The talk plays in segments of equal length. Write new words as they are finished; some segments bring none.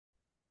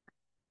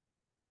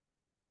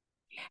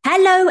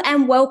Hello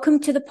and welcome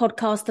to the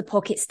podcast, The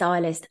Pocket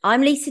Stylist.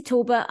 I'm Lisa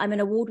Talbot. I'm an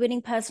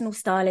award-winning personal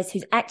stylist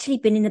who's actually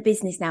been in the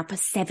business now for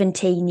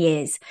 17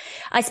 years.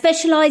 I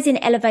specialize in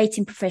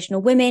elevating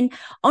professional women,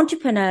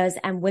 entrepreneurs,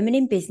 and women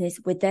in business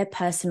with their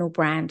personal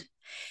brand.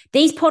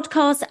 These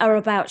podcasts are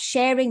about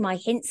sharing my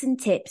hints and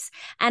tips,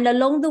 and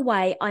along the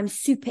way, I'm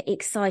super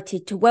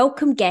excited to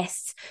welcome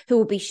guests who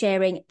will be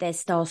sharing their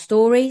style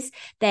stories,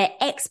 their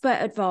expert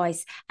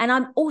advice, and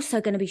I'm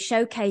also going to be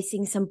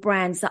showcasing some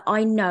brands that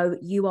I know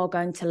you are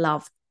going to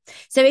love.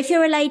 So if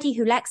you're a lady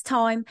who lacks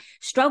time,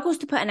 struggles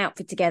to put an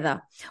outfit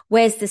together,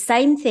 wears the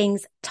same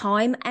things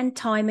time and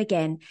time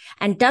again,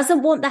 and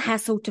doesn't want the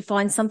hassle to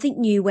find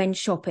something new when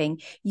shopping,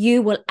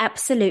 you will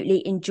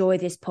absolutely enjoy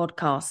this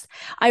podcast.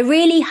 I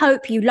really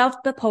hope you loved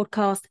the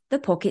podcast, The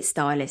Pocket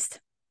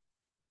Stylist.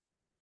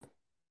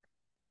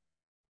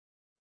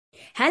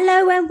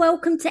 Hello and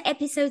welcome to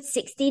episode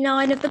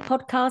 69 of the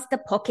podcast, The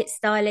Pocket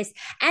Stylist.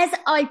 As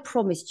I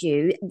promised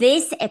you,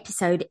 this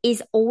episode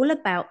is all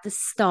about the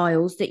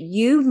styles that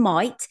you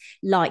might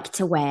like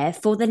to wear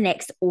for the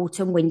next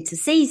autumn winter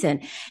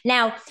season.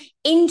 Now,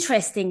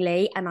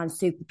 interestingly, and I'm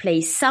super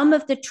pleased, some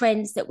of the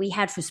trends that we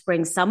had for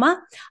spring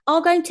summer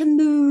are going to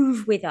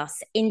move with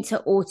us into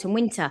autumn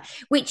winter,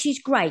 which is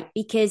great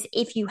because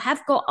if you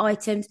have got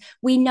items,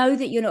 we know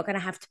that you're not going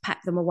to have to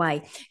pack them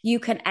away.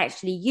 You can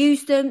actually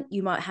use them.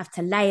 You might have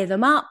to layer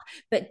them up,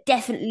 but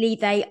definitely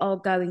they are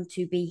going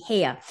to be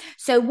here.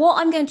 So what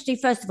I'm going to do,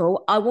 first of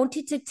all, I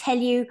wanted to tell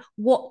you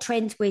what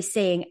trends we're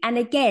seeing. And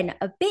again,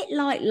 a bit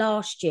like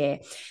last year,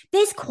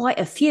 there's quite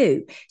a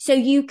few. So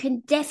you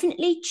can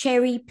definitely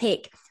cherry pick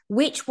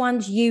which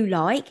ones you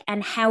like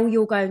and how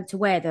you're going to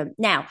wear them.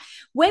 Now,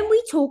 when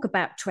we talk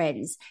about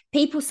trends,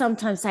 people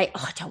sometimes say,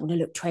 oh, I don't want to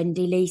look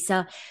trendy,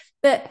 Lisa.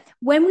 But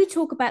when we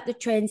talk about the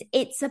trends,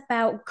 it's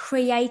about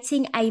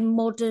creating a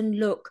modern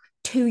look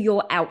to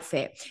your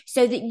outfit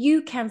so that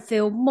you can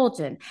feel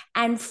modern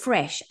and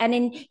fresh.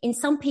 And in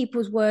some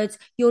people's words,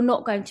 you're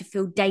not going to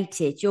feel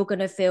dated. You're going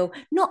to feel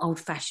not old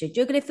fashioned.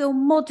 You're going to feel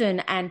modern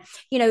and,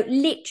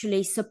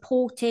 literally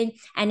supporting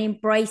and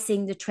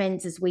embracing the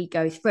trends as we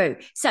go through.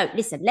 So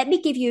listen, let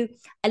me give you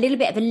a little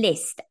bit of a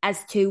list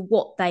as to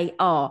what they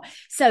are.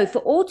 So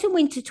for autumn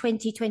winter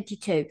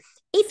 2022,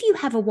 if you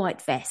have a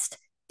white vest,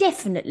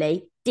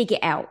 definitely dig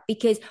it out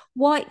because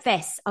white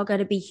vests are going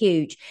to be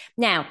huge.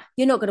 Now,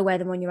 you're not going to wear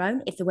them on your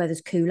own if the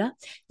weather's cooler.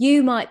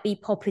 You might be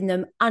popping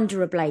them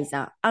under a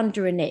blazer,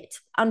 under a knit,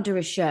 under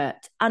a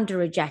shirt,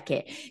 under a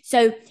jacket.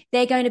 So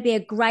they're going to be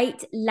a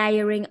great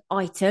layering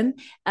item,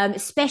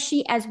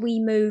 especially as we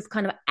move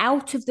kind of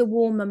out of the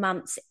warmer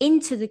months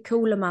into the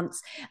cooler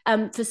months.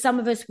 For some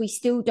of us, we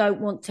still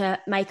don't want to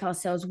make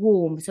ourselves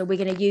warm. So we're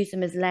going to use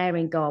them as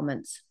layering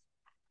garments.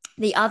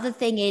 The other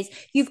thing is,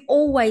 you've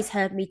always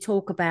heard me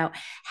talk about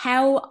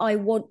how I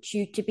want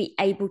you to be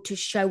able to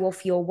show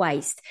off your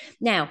waist.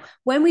 Now,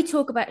 when we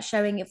talk about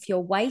showing off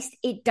your waist,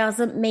 it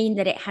doesn't mean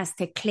that it has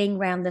to cling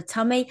around the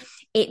tummy.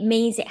 It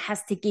means it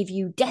has to give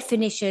you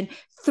definition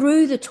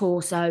through the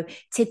torso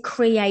to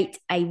create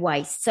a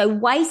waist. So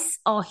waists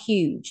are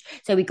huge.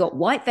 So we've got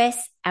white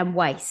vests and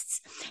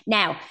waists.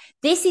 Now,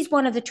 this is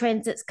one of the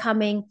trends that's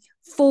coming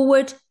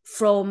forward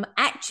from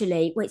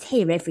it's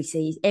here every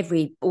season,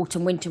 every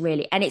autumn, winter,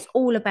 really. And it's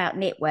all about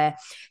knitwear.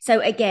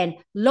 So again,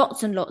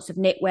 lots and lots of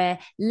knitwear,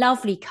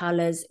 lovely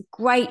colors,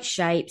 great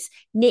shapes.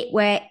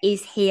 Knitwear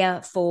is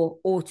here for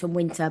autumn,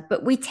 winter,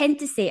 but we tend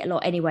to see it a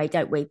lot anyway,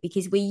 don't we?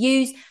 Because we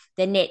use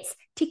the knits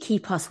to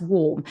keep us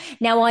warm.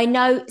 Now, I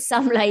know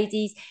some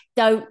ladies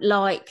don't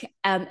like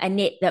a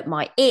knit that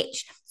might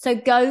itch. So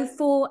go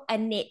for a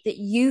knit that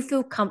you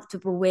feel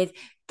comfortable with.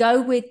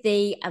 Go with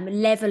the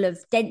level of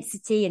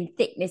density and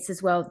thickness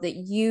as well that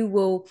you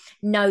will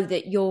know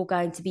that you're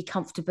going to be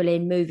comfortable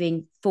in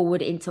moving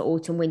forward into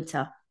autumn,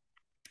 winter.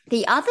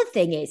 The other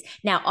thing is,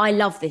 now I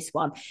love this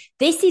one.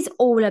 This is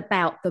all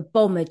about the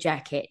bomber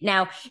jacket.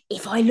 Now,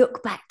 if I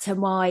look back to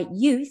my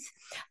youth,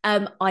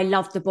 I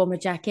loved the bomber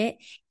jacket.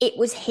 It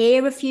was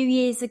here a few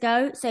years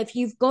ago. So if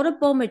you've got a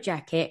bomber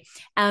jacket,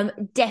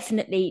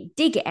 definitely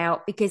dig it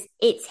out because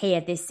it's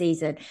here this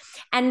season.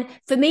 And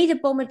for me, the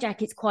bomber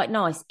jacket's quite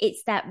nice.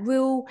 It's that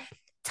real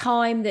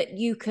time that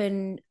you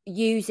can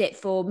use it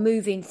for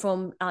moving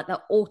from the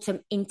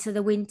autumn into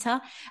the winter,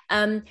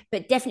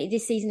 but definitely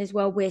this season as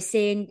well we're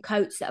seeing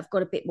coats that have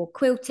got a bit more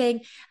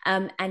quilting,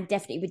 and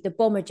definitely with the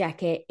bomber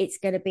jacket it's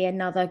going to be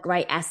another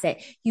great asset.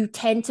 You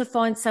tend to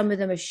find some of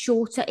them are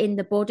shorter in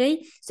the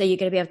body, so you're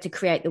going to be able to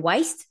create the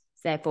waist,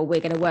 therefore we're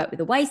going to work with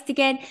the waist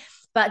again,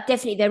 but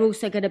definitely they're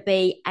also going to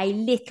be a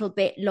little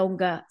bit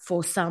longer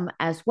for some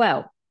as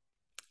well.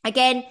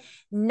 Again,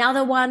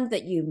 another one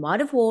that you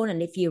might have worn,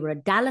 and if you were a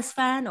Dallas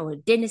fan or a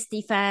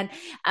Dynasty fan,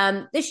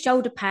 the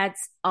shoulder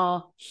pads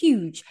are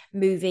huge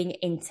moving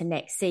into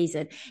next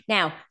season.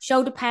 Now,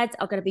 shoulder pads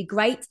are going to be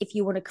great if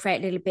you want to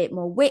create a little bit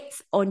more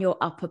width on your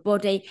upper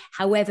body.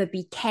 However,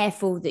 be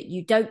careful that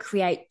you don't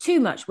create too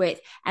much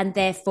width and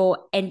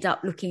therefore end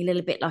up looking a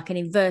little bit like an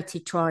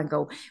inverted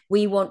triangle.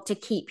 We want to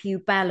keep you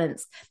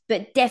balanced,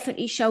 but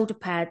definitely shoulder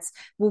pads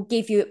will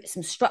give you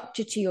some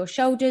structure to your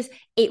shoulders.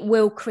 It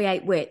will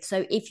create width.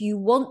 So if you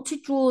want to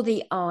draw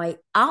the eye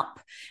up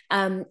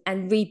and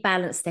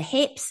rebalance the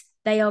hips,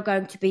 they are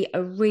going to be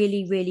a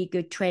really, really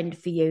good trend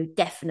for you,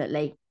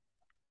 definitely.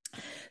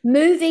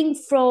 Moving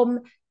from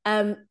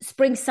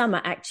spring,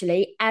 summer,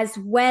 actually, as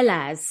well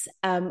as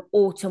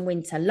autumn,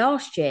 winter.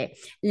 Last year,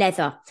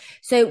 leather.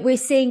 So we're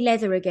seeing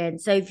leather again.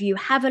 So if you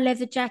have a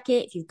leather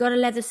jacket, if you've got a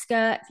leather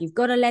skirt, if you've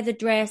got a leather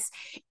dress,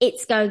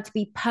 it's going to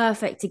be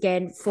perfect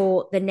again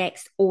for the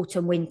next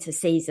autumn, winter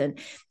season.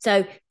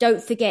 So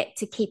don't forget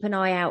to keep an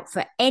eye out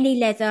for any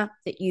leather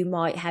that you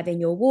might have in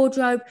your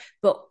wardrobe.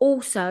 But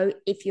also,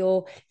 if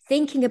you're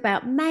thinking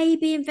about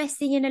maybe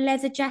investing in a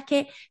leather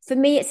jacket, for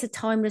me, it's a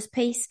timeless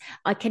piece.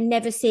 I can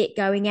never see it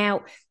going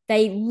out.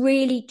 They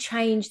really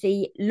change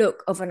the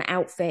look of an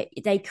outfit.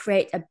 They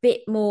create a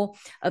bit more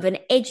of an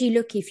edgy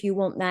look if you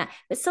want that.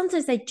 But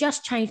sometimes they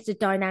just change the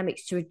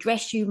dynamics to a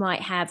dress you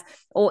might have,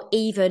 or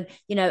even,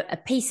 you know, a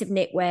piece of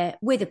knitwear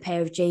with a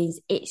pair of jeans.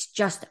 It's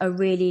just a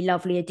really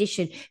lovely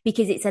addition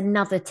because it's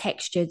another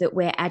texture that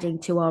we're adding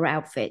to our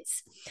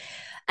outfits.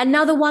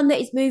 Another one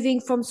that is moving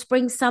from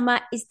spring,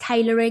 summer is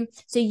tailoring.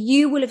 So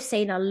you will have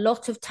seen a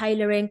lot of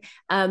tailoring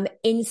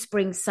in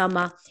spring,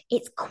 summer.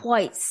 It's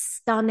quite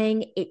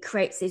stunning. It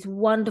creates this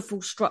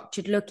wonderful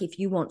structured look if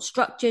you want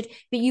structured,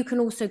 but you can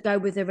also go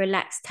with a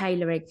relaxed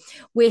tailoring.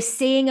 We're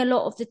seeing a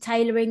lot of the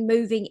tailoring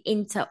moving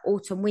into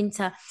autumn,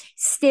 winter,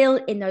 still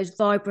in those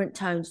vibrant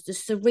tones, the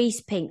cerise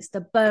pinks,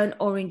 the burnt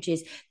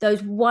oranges,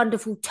 those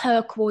wonderful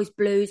turquoise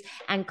blues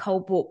and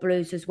cobalt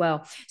blues as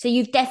well. So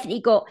you've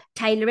definitely got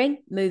tailoring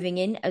moving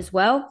in as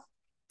well.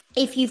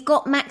 If you've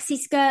got maxi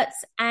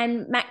skirts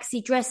and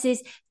maxi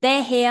dresses,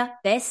 they're here,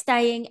 they're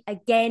staying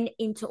again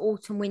into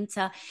autumn,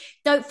 winter.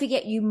 Don't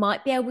forget, you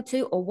might be able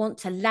to or want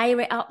to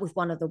layer it up with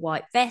one of the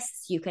white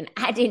vests. You can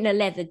add in a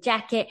leather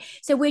jacket.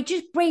 So we're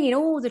just bringing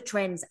all the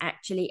trends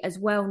actually as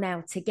well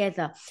now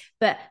together.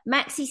 But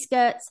maxi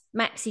skirts,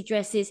 maxi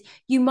dresses,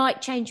 you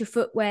might change your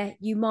footwear.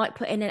 You might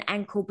put in an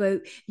ankle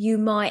boot. You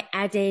might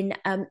add in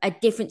a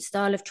different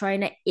style of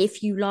trainer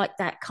if you like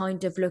that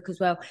kind of look as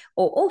well.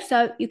 Or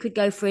also you could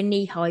go for a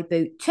knee-high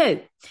boot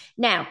too.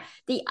 Now,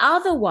 the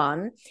other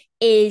one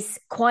is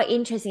quite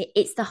interesting.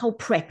 It's the whole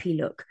preppy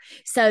look.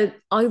 So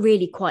I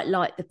really quite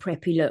like the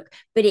preppy look,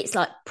 but it's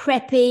like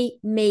preppy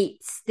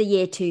meets the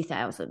year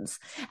 2000s.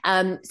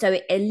 So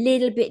a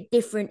little bit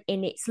different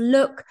in its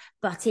look,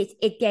 but it's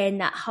again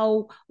that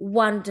whole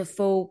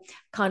wonderful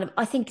kind of,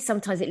 I think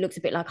sometimes it looks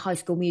a bit like High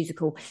School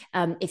Musical,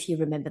 if you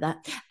remember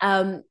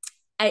that.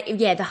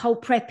 Yeah, the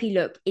whole preppy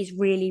look is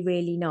really,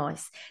 really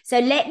nice. So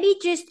let me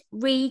just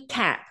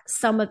recap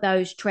some of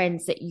those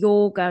trends that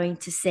you're going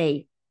to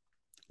see.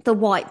 The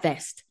white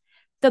vest,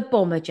 the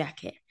bomber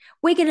jacket.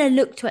 We're going to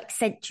look to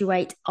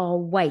accentuate our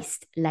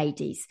waist,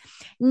 ladies.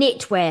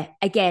 Knitwear,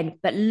 again,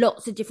 but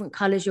lots of different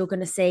colours you're going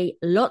to see,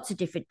 lots of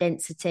different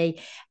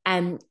density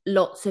and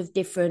lots of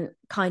different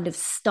kind of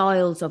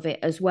styles of it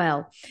as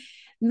well.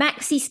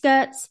 Maxi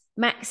skirts,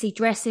 maxi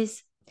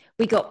dresses.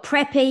 We got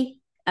preppy,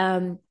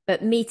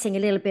 but meeting a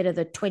little bit of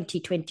the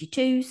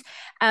 2022s.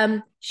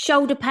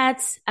 Shoulder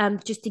pads,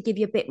 just to give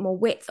you a bit more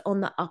width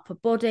on the upper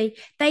body.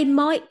 They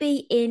might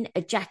be in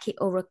a jacket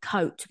or a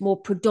coat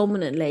more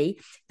predominantly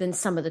than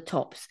some of the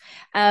tops.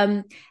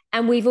 And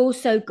we've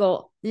also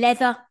got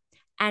leather,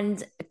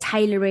 and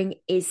tailoring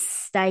is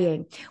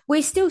staying.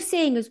 We're still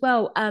seeing as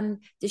well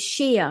the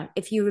sheer.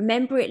 If you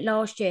remember it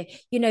last year,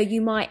 you know,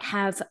 you might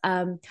have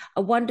a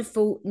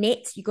wonderful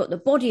knit. You've got the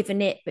body of a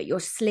knit, but your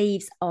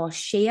sleeves are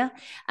sheer.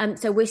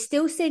 So we're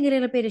still seeing a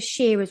little bit of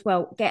sheer as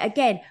well.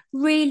 Again,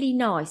 really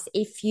nice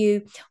if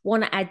you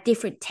want to add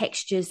different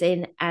textures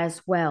in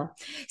as well.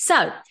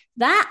 So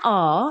they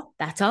are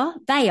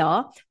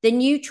the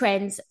new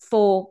trends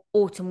for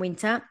autumn,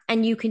 winter.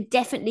 And you can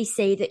definitely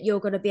see that you're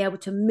going to be able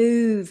to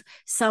move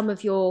some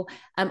of your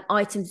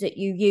items that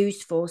you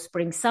used for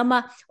spring,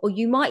 summer, or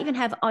you might even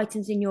have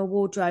items in your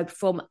wardrobe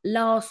from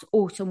last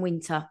autumn,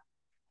 winter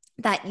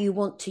that you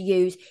want to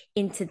use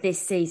into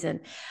this season.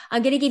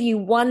 I'm going to give you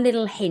one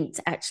little hint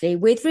actually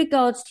with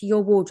regards to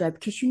your wardrobe,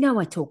 because you know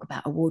I talk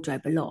about a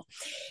wardrobe a lot.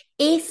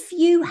 If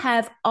you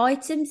have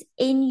items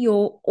in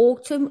your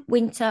autumn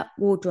winter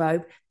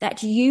wardrobe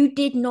that you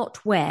did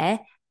not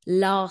wear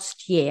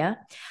last year,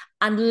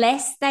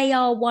 unless they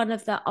are one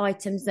of the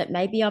items that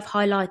maybe I've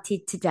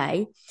highlighted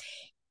today,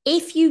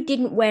 if you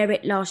didn't wear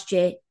it last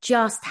year,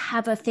 just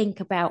have a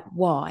think about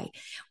why.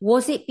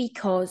 Was it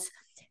because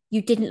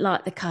you didn't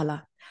like the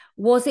colour?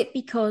 Was it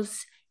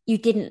because you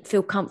didn't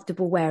feel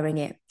comfortable wearing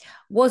it?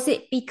 Was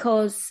it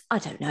because, I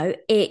don't know,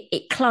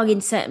 it clung in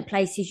certain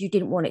places you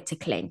didn't want it to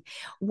cling?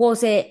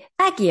 Was it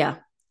baggier?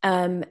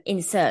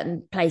 in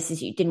certain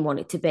places you didn't want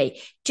it to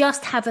be.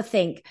 Just have a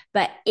think.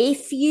 But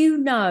if you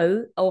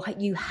know, or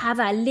you have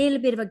a little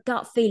bit of a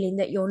gut feeling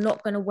that you're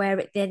not going to wear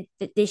it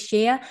this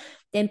year,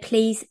 then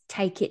please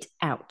take it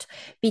out,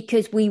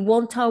 because we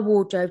want our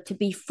wardrobe to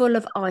be full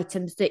of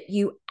items that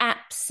you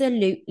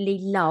absolutely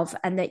love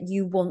and that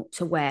you want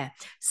to wear.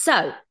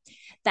 So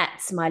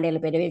that's my little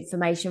bit of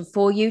information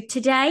for you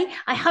today.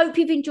 I hope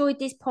you've enjoyed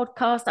this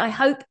podcast. I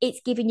hope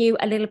it's given you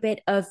a little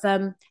bit of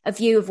a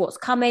view of what's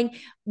coming,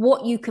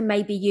 what you can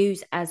maybe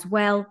use as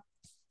well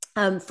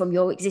from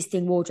your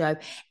existing wardrobe.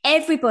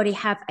 Everybody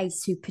have a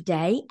super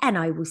day, and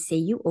I will see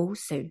you all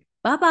soon.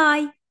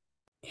 Bye-bye.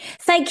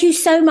 Thank you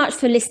so much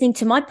for listening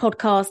to my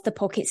podcast, The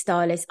Pocket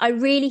Stylist. I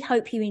really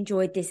hope you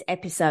enjoyed this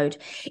episode.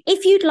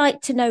 If you'd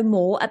like to know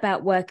more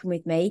about working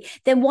with me,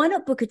 then why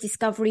not book a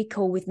discovery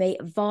call with me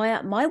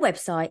via my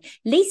website,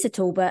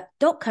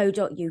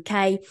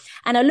 lisatalbot.co.uk.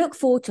 And I look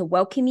forward to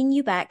welcoming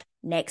you back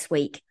next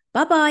week.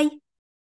 Bye-bye.